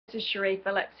This is Sheree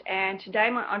Phillips, and today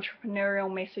my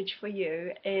entrepreneurial message for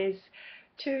you is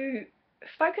to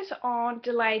focus on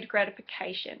delayed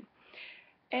gratification.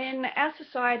 In our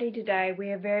society today, we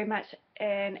are very much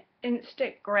an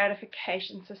instant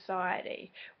gratification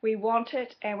society. We want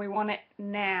it and we want it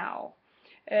now.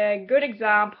 A good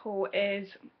example is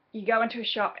you go into a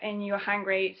shop and you're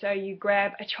hungry, so you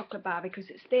grab a chocolate bar because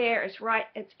it's there, it's right,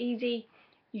 it's easy,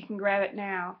 you can grab it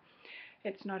now.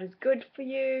 It's not as good for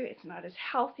you, it's not as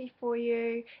healthy for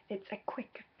you, it's a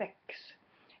quick fix.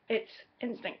 It's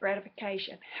instant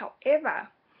gratification. However,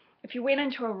 if you went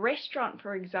into a restaurant,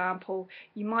 for example,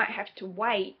 you might have to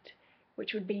wait,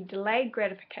 which would be delayed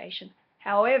gratification.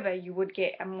 However, you would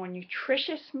get a more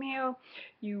nutritious meal,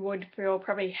 you would feel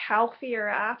probably healthier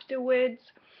afterwards,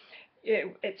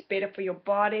 it's better for your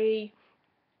body,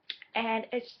 and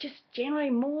it's just generally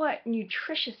more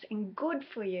nutritious and good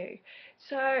for you.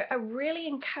 So I really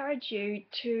encourage you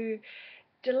to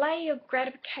delay your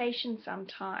gratification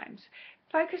sometimes.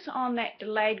 Focus on that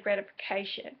delayed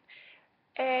gratification,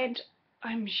 and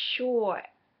I'm sure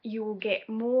you will get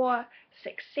more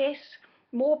success,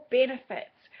 more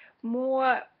benefits,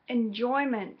 more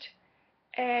enjoyment,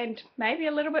 and maybe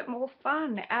a little bit more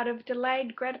fun out of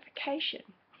delayed gratification.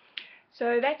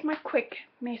 So that's my quick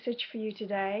message for you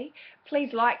today.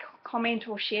 Please like, comment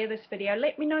or share this video.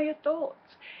 Let me know your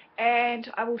thoughts,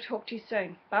 and I will talk to you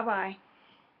soon. Bye bye.